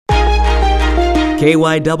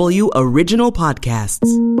KYW Original Podcasts.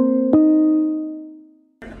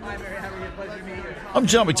 I'm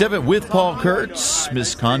John McTevitt with Paul Kurtz.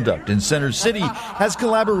 Misconduct in Center City has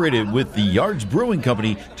collaborated with the Yards Brewing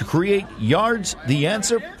Company to create Yards The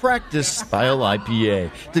Answer Practice Style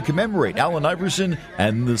IPA to commemorate Allen Iverson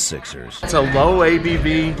and the Sixers. It's a low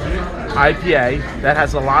ABV IPA that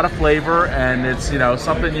has a lot of flavor, and it's,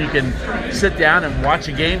 something you can sit down and watch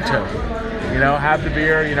a game to. Have the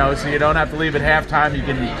beer, so you don't have to leave at halftime. You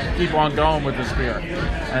can keep on going with this beer.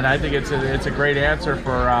 And I think it's a great answer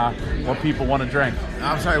for what people want to drink.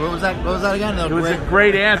 I'm sorry, what was that again? It was a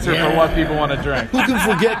great answer for what people want to drink. Who can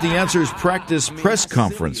forget the Answer's practice press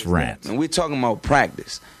conference rant? And we're talking about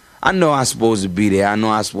practice. I know I'm supposed to be there. I know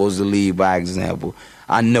I'm supposed to lead by example.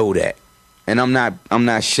 I know that. And I'm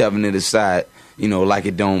not shoving it aside, like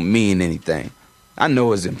it don't mean anything. I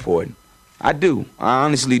know it's important. I do. I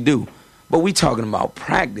honestly do. But we talking about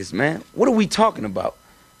practice, man. What are we talking about?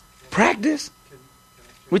 Practice?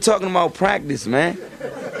 We're talking about practice, man.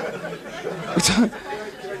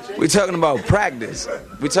 We're talking about practice.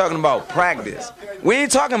 We're talking about practice. We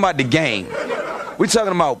ain't talking about the game. We're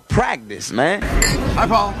talking about practice, man. Hi,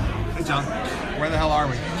 Paul. Hey, John. Where the hell are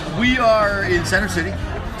we? We are in Center City,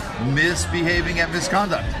 misbehaving at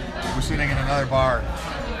Misconduct. We're sitting in another bar.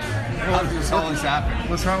 How does this always happen?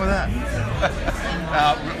 What's wrong with that?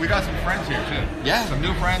 We got some friends here, too. Yeah. Some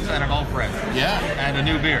new friends and an old friend. Yeah. And a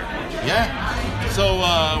new beer. Yeah. So,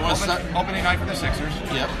 want to start? Opening night for the Sixers.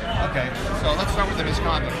 Yep. Okay, so let's start with the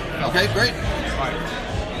Misconduct. Okay, great. All right.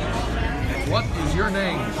 What is your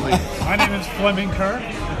name, please? My name is Fleming Kerr.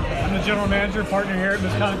 I'm the general manager, partner here at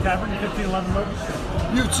Misconduct Tavern, 1511 Locust Street.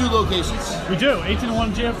 You have two locations. We do,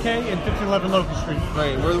 1801 JFK and 1511 Locust Street.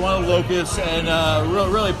 Right, we're one of the Locusts, and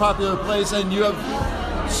really popular place, and you have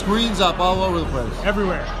screens up all over the place.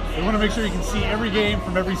 Everywhere. We want to make sure you can see every game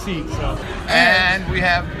from every seat. So. And we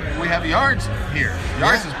have Yards here.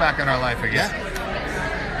 Yards is back in our life again. Yeah.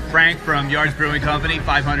 Frank from Yards Brewing Company,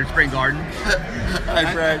 500 Spring Garden.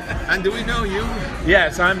 Hi, Frank. And do we know you?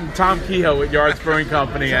 Yes, I'm Tom Kehoe with Yards Brewing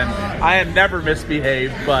Company, and I have never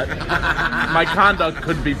misbehaved, but my conduct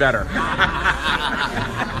could be better.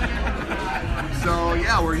 So,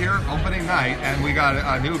 yeah, we're here opening night, and we got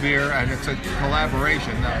a new beer, and it's a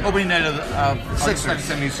collaboration. Opening night of the Sixers.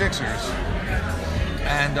 76ers.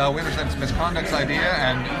 And we understand it's Misconduct's idea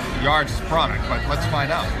and Yards' product, but let's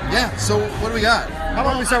find out. Yeah, so what do we got? How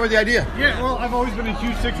about we start with the idea? Yeah, well, I've always been a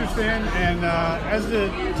huge Sixers fan, and as the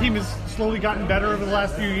team has slowly gotten better over the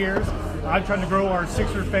last few years, I've tried to grow our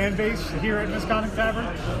Sixers fan base here at Misconduct Tavern.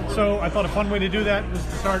 So I thought a fun way to do that was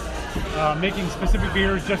to start making specific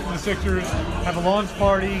beers just for the Sixers, have a launch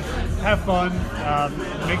party, have fun,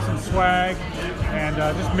 make some swag, and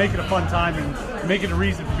just make it a fun time and make it a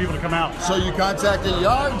reason for people to come out. So you contacted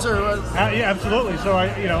Yards, or what? Yeah, absolutely. So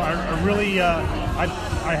I really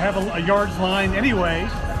have a Yards line anyway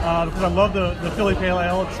because I love the Philly Pale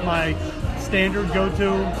Ale. It's my standard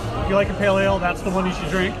go-to. If you like a pale ale, that's the one you should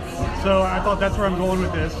drink. So I thought that's where I'm going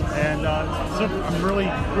with this, and so I'm really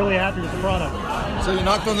happy with the product. So you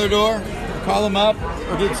knocked on their door, called them up,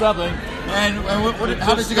 or did something, and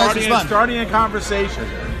how did you guys respond? Starting a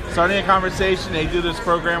conversation. They do this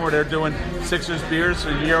program where they're doing Sixers beers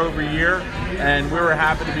year over year, and we were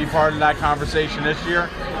happy to be part of that conversation this year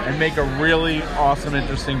and make a really awesome,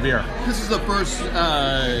 interesting beer. This is the first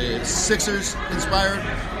Sixers-inspired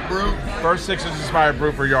brew? First Sixers-inspired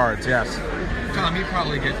brew for Yards, yes. Tom, you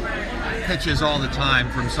probably get pitches all the time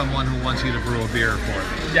from someone who wants you to brew a beer for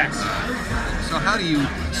them. Yes. So how do you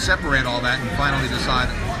separate all that and finally decide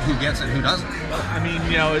who gets it and who doesn't? I mean,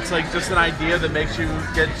 it's like just an idea that makes you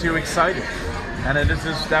get you excited. And this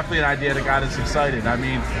is definitely an idea that got us excited. I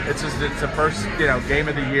mean, it's the first game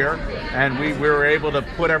of the year, and we were able to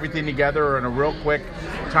put everything together in a real quick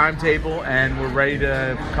timetable, and we're ready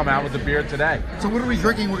to come out with the beer today. So what are we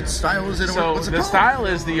drinking? What style is it? So What's it the called? style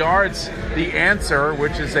is the Yards The Answer,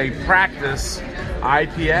 which is a practice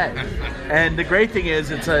IPA. And the great thing is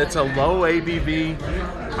it's a low ABV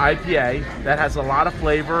IPA that has a lot of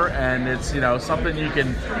flavor, and it's something you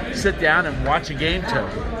can sit down and watch a game to.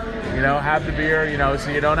 Have the beer, so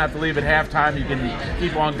you don't have to leave at halftime. You can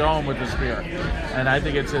keep on going with this beer. And I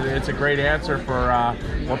think it's a great answer for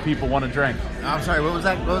what people want to drink. I'm sorry, what was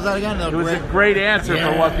that again? It was a great answer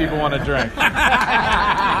for what people want to drink.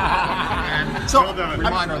 And so,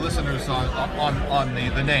 remind our listeners on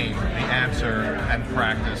the name, the answer, and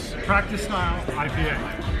practice. Practice style IPA.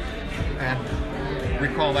 And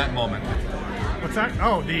recall that moment. What's that?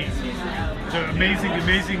 Oh, the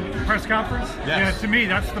amazing press conference. Yes. Yeah, to me,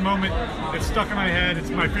 that's the moment that's stuck in my head. It's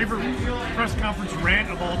my favorite press conference rant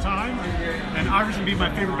of all time, and Iverson being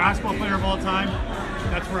my favorite basketball player of all time.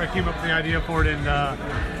 That's where I came up with the idea for it,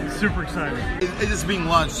 and super excited. It is being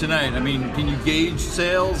launched tonight. I mean, can you gauge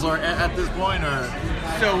sales or at this point, or?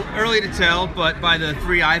 So early to tell, but by the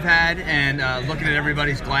 3 I've had and looking at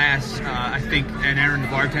everybody's glass, I think, and Aaron, the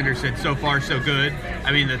bartender, said so far so good.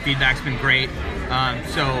 I mean, the feedback's been great.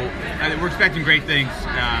 So we're expecting great things.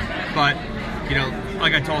 But you know,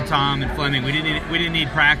 like I told Tom and Fleming, we didn't need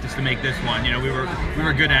practice to make this one. You know, we were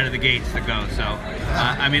good out of the gates to go. So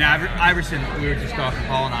I mean, Iverson, we were just talking,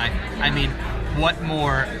 Paul and I mean, what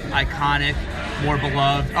more iconic, more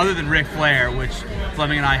beloved, other than Ric Flair, which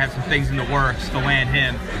Fleming and I have some things in the works to land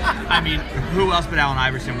him. I mean, who else but Allen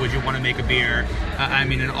Iverson would you want to make a beer? I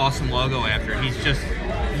mean, an awesome logo after.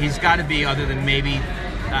 He's got to be, other than maybe,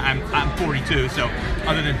 I'm 42, so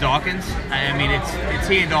other than Dawkins, I mean, it's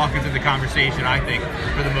he and Dawkins in the conversation, I think,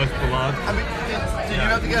 for the most beloved. I mean, did you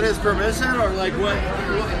have to get his permission, or like what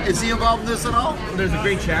is he involved in this at all? There's a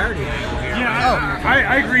great charity angle here. Yeah,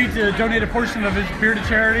 I agreed to donate a portion of his beer to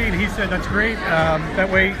charity, and he said that's great. That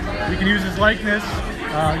way we can use his likeness,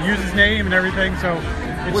 use his name and everything. So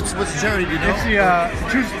What's the charity, do you know? It's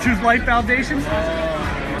the Choose Life Foundation.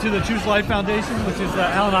 To the Choose Life Foundation, which is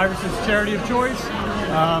Allen Iverson's charity of choice.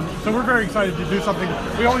 So we're very excited to do something.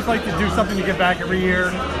 We always like to do something to give back every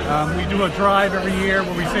year. We do a drive every year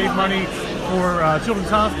where we save money for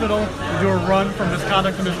Children's Hospital. We do a run from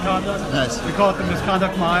Misconduct to Misconduct. Nice. We call it the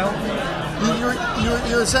Misconduct Mile.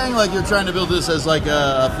 You're saying like you're trying to build this as like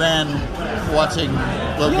a fan watching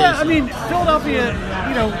location. Yeah, I mean, Philadelphia,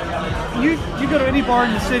 you know, you go to any bar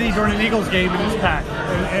in the city during an Eagles game and it's packed.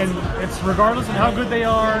 And it's regardless of how good they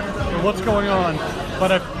are or what's going on.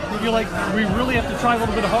 But I feel like we really have to try a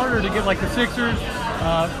little bit harder to get like the Sixers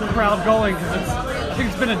crowd going, because I think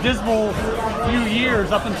it's been a dismal few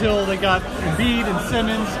years up until they got Embiid and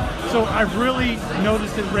Simmons. So I've really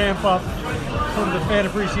noticed it ramp up sort of the fan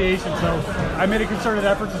appreciation. So I made a concerted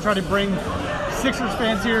effort to try to bring Sixers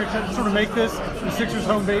fans here to sort of make this the Sixers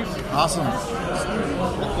home base. Awesome.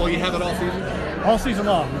 Will you have it all season? All season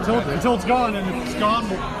long until it's gone, and if it's gone,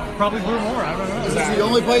 we'll probably brew more. I don't know. Is this the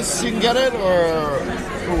only place you can get it, or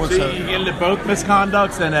what's So you can get it at both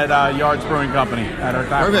Misconducts and at Yards Brewing Company at our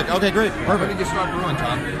tap. Perfect. Okay, great. When Perfect. did you start brewing,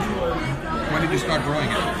 Tom? When did you start brewing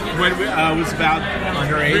it? When it was about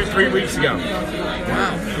underage, 3 weeks ago.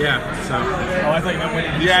 Wow. Yeah. So. Oh, I thought you meant when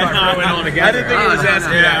did you Yeah, start brewing all together? I didn't think it was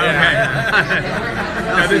asking. Yeah, okay.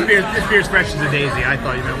 No, this beer's fresh as a daisy. I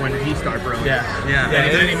thought you meant when did he start brewing? Yeah.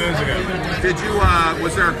 Many moons ago. Did you?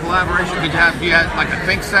 Was there a collaboration? Did you have like a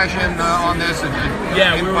think session on this?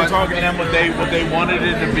 Yeah, we were talking to them what they wanted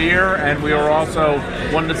in the beer, and we were also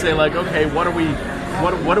wanted to say like, okay, what do we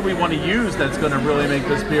want to use that's going to really make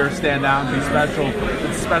this beer stand out and be special?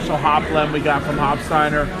 It's a special hop blend we got from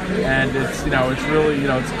Hopsteiner, and it's really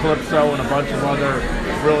it's Calypso and a bunch of other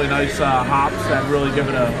really nice hops that really give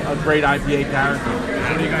it a great IPA character.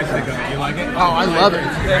 What do you guys think of it? You like it? Oh, I love it.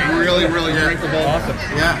 Really, really drinkable. Awesome.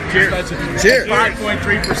 Yeah. Cheers. Cheers.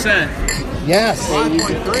 5.3%. Yes.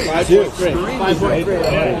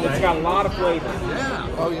 5.3. It's got a lot of flavor.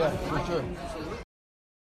 Yeah. Oh yeah, for sure.